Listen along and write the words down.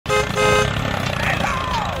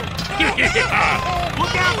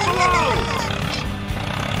Look out below!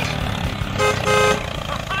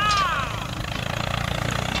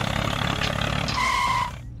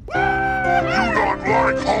 You not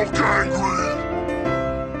like Hulk angry?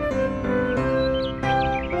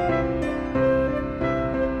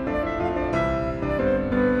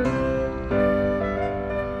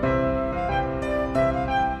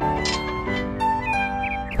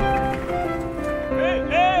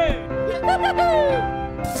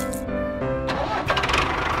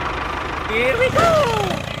 Here we go!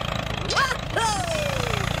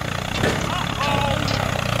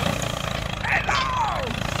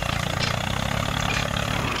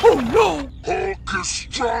 Oh no! Hulk is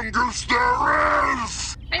strongest there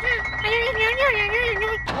is!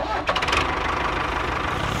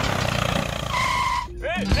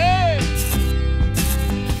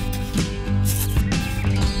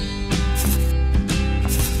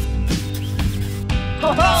 Ho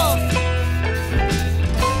ho!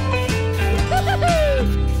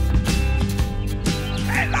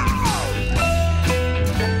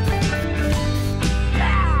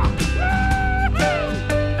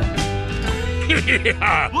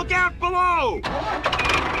 Look out below!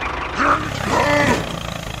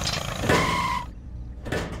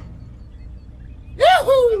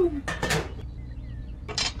 Yahoo!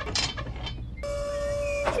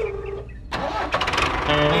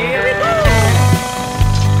 Here we go!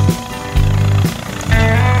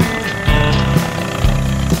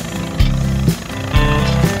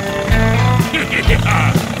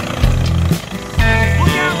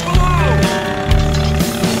 Look out below!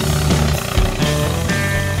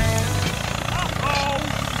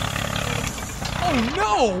 Oh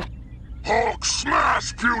no! Hulk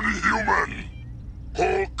smash, puny human!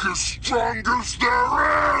 Hulk is strongest there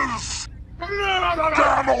is!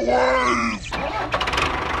 Damn away!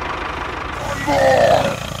 One more!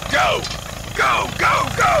 Go! Go, go,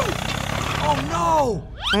 go! Oh no!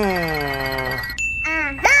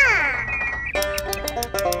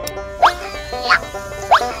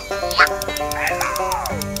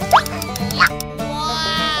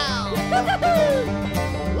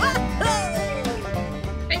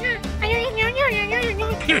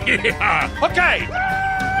 Okay!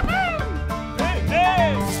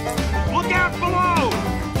 Hey! Look out below!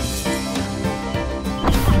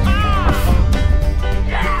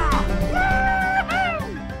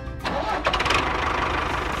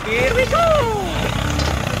 Here we go!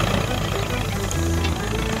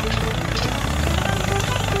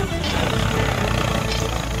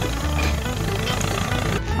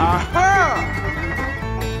 Aha!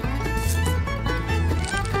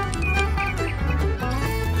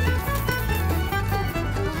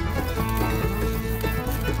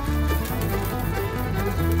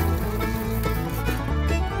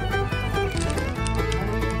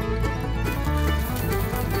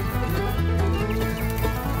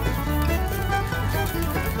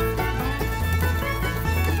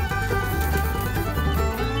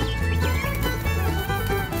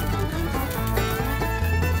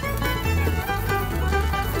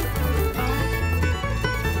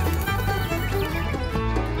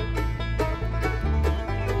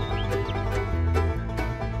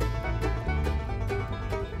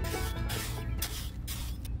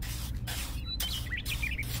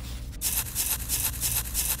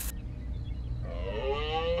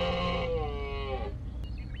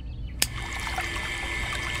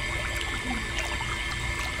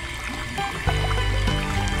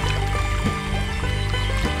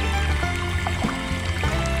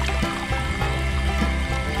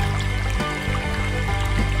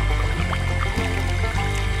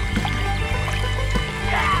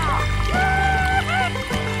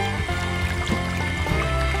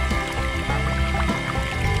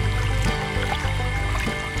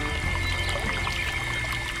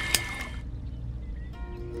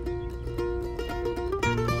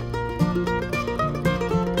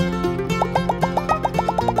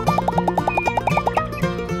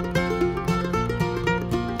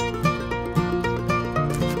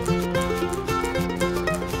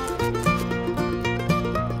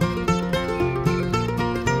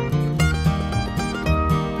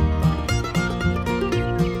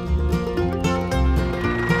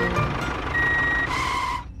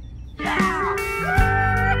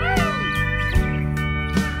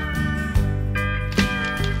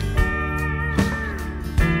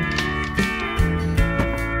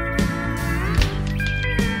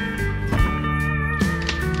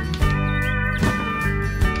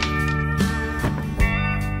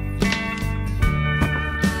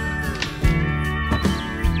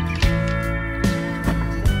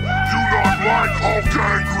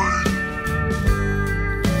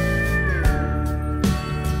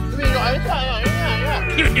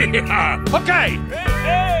 Okay.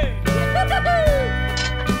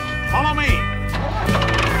 Follow me.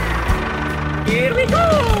 Here we go!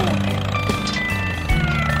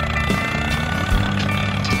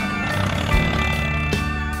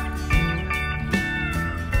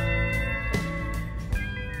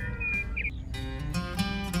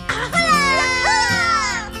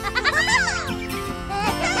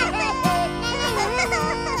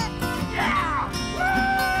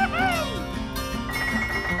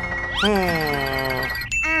 You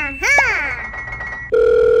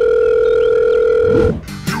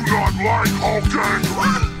not like Hulk angry?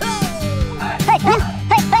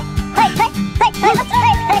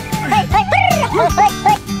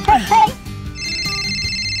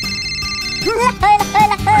 You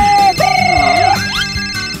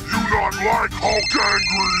not like Hulk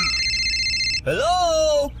angry?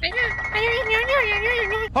 Hello?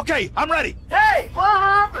 Okay, I'm ready. Hey, what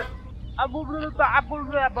happened?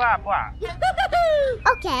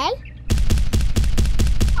 Okay.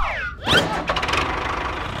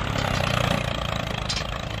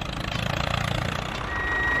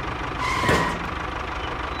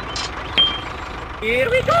 Here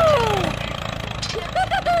we go! You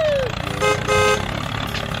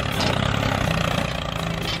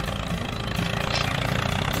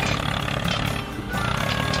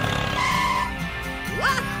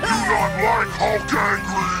not like Hulk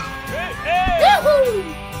angry?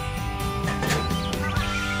 Yahoo!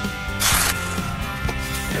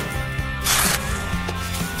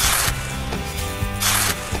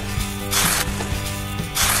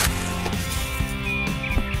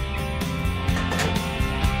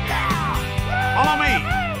 Follow me.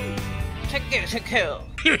 Check kill.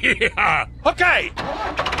 Okay.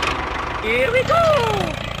 Here we go!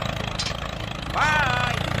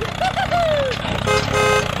 Bye!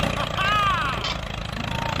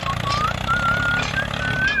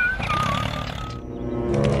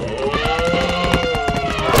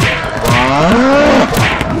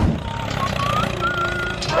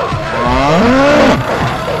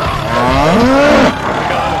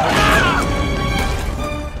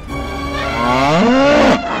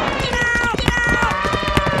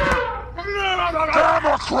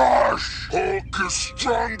 Gamma Crush! Hulk as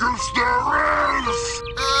strong as there is!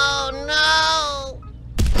 Oh no!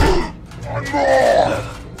 And more!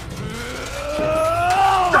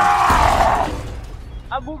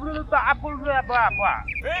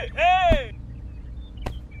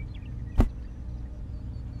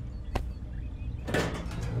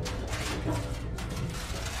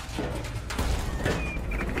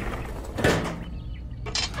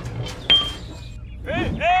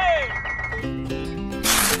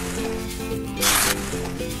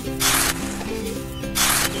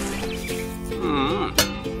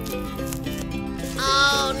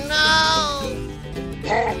 Oh no!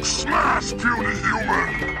 Hulk smash, puny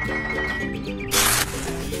human!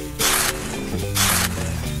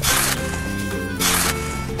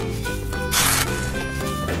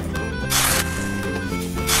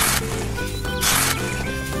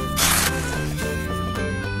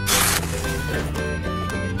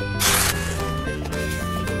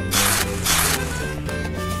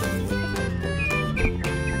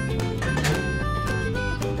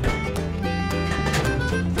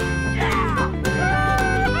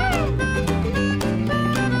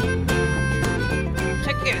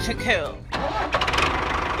 Check kill.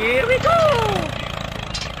 Here we go!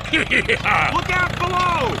 Look out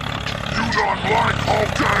below. You not like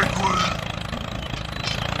Hulk angry?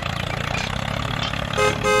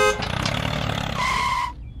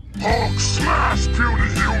 Hulk smash, puny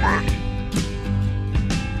human!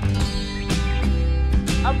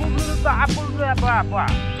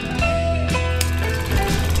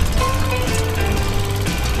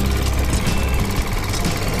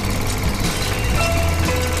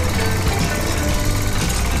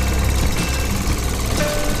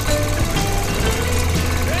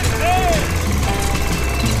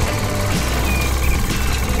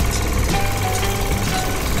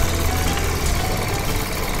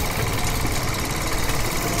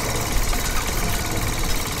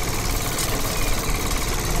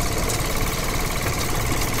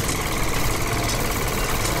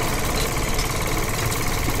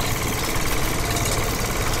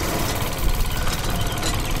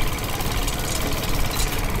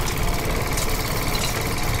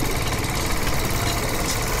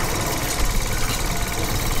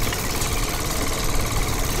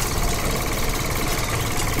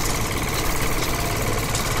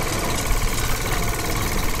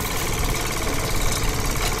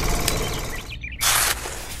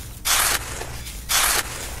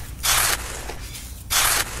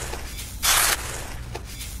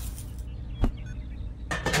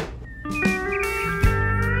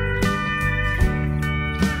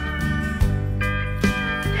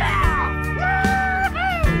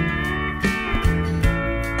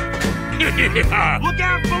 Yeah. Look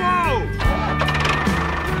out below!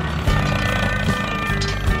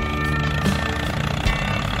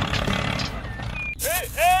 Hey,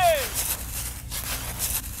 hey!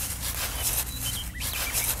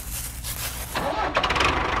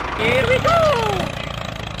 Here we go!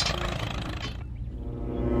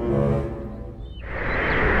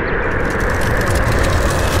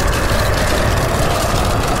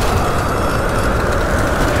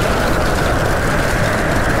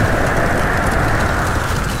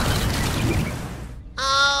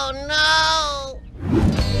 Oh no!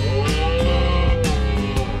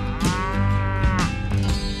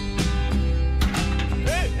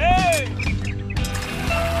 Hey, hey!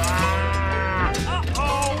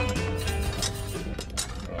 Uh-oh!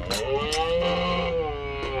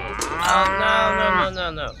 Oh,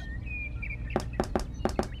 no.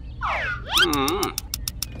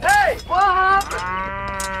 Hey, what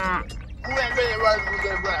happened?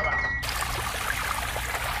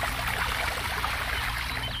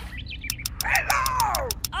 Hello!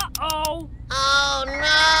 Uh-oh! Oh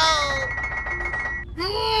no!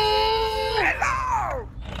 Hello!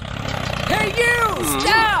 Hey, you!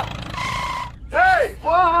 Stop! Hey,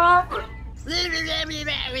 what happened?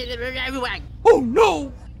 Oh,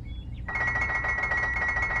 no!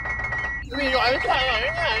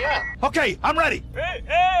 Okay, I'm ready. Hey,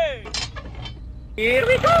 hey! Here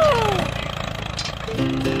we go!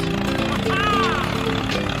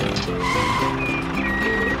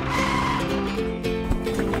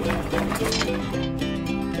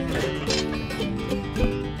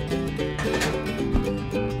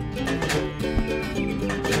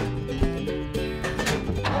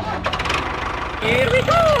 Here we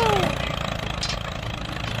go!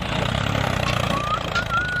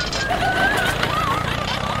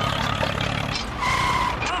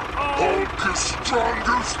 Hulk is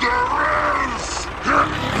strongest there is!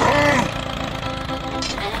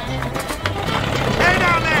 Hey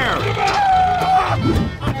down there!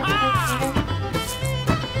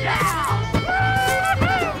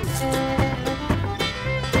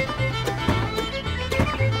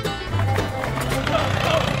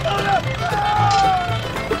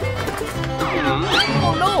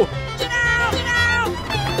 Oh no! Get out! Get out!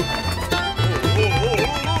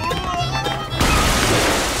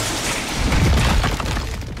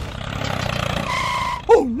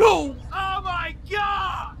 Oh no! Oh my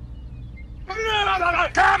god!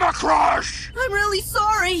 Camera crush! I'm really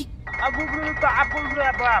sorry!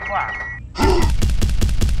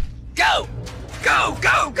 Go! Go,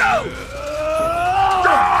 go, go!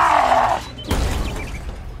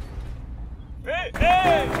 Hey,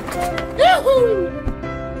 hey! Yoo-hoo!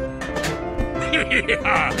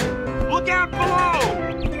 Yeah. Look out below!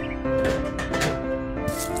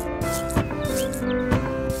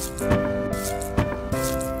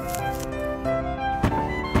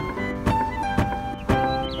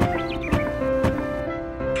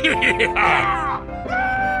 Yeah.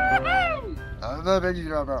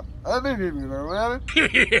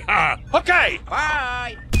 Yeah. Okay.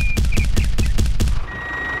 Bye!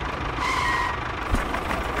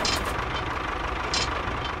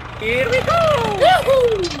 Here we go!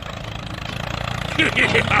 Yoo-hoo!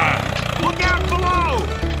 Yeah. Look out below!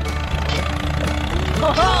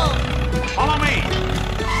 Follow me!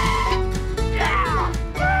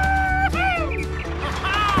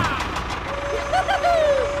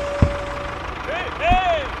 Hey,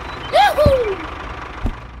 hey! Yoo-hoo!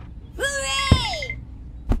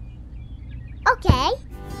 Okay.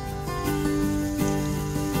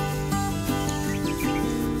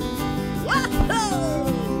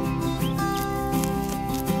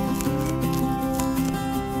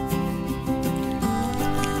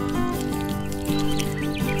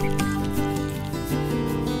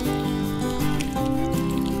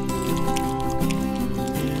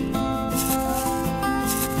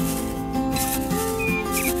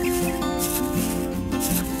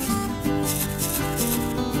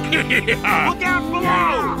 Yeah. Look out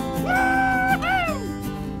below!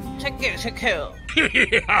 Check it.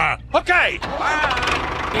 Yeah. Okay.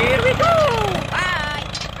 Here we go! Bye!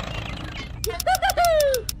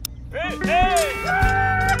 Hey, hey!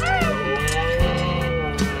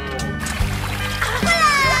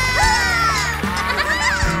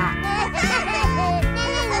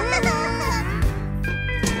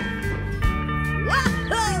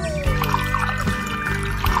 Woohoo!